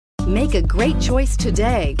Make a great choice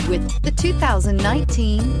today with the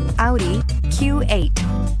 2019 Audi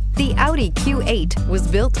Q8. The Audi Q8 was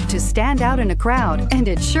built to stand out in a crowd, and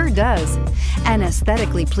it sure does. An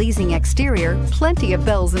aesthetically pleasing exterior, plenty of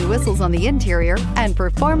bells and whistles on the interior, and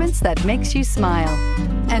performance that makes you smile.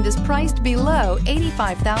 And is priced below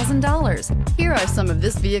 $85,000. Here are some of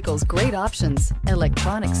this vehicle's great options: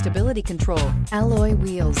 electronic stability control, alloy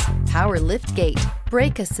wheels, power liftgate,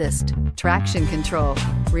 brake assist, traction control,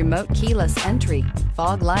 remote keyless entry,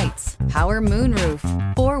 fog lights, power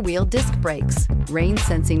moonroof, four-wheel disc brakes, rain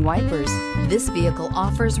sensing wipers. This vehicle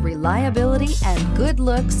offers reliability and good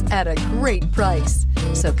looks at a great price.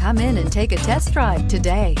 So come in and take a test drive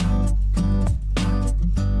today.